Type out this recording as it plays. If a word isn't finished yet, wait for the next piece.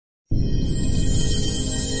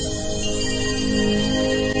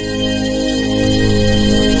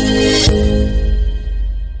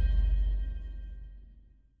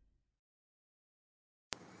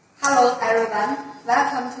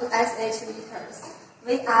S.H.Meters.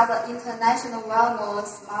 We are the international well-known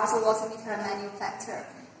smart water meter manufacturer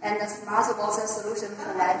and a smart water solution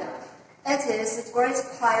provider. It is a great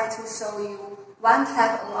pleasure to show you one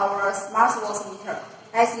type of our smart water meter,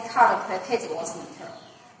 IC card prepaid water meter.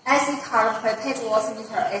 IC card prepaid water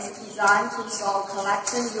meter is designed to solve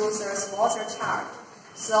collecting users' water charge,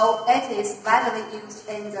 so it is widely used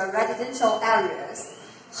in the residential areas,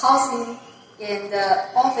 housing in the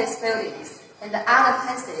office buildings, and other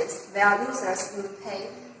places where users will pay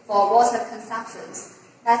for water consumptions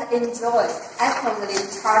that enjoys accurately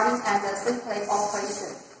charging and simply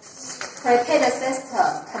operation. Prepaid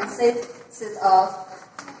system consists of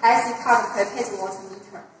IC card prepaid water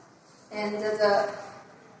meter and the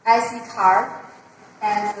IC card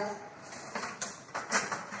and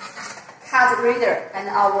card reader and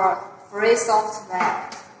our free software.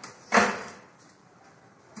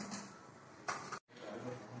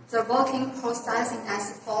 The working processing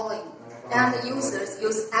is following, and the users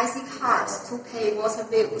use IC cards to pay water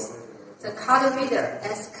bills. The card reader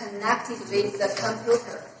is connected with the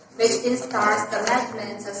computer, which installs the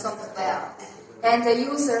management software, and the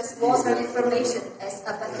user's water information is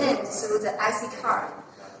obtained through the IC card.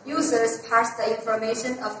 Users pass the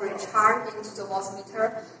information of recharge into the water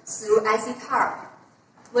meter through IC card.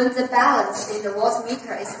 When the balance in the water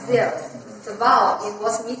meter is zero, the valve in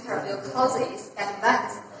water meter will close at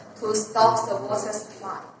once to stop the water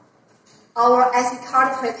supply. Our IC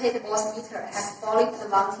card prepaid water meter has following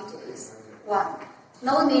advantages. 1.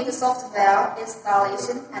 No need software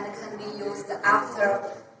installation and can be used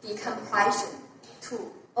after decompression.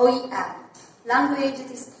 2. OEM. Language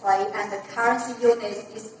display and the currency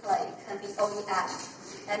unit display can be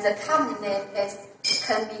OEM, and the company name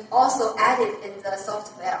can be also added in the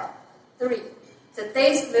software. 3. The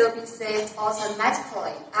dates will be saved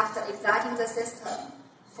automatically after exiting the system.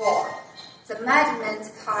 4. The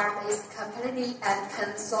management card is completely and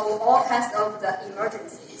can solve all kinds of the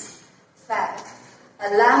emergencies. 5.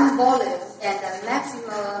 Alarm volume and the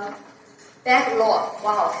maximum backlog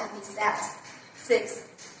valve can be set. 6.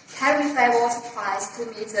 Clarify water price to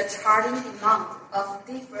meet the charging demand of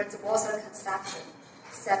different water consumption.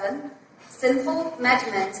 7. Simple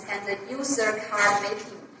management and the user card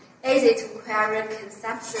making, easy to query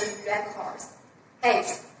consumption records. 8.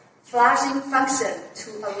 Flushing function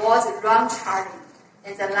to avoid wrong charging.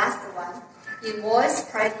 And the last one, invoice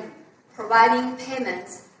printing, providing payment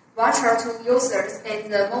voucher to users in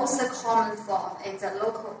the most common form in the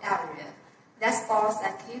local area. That's all,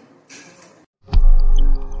 thank you.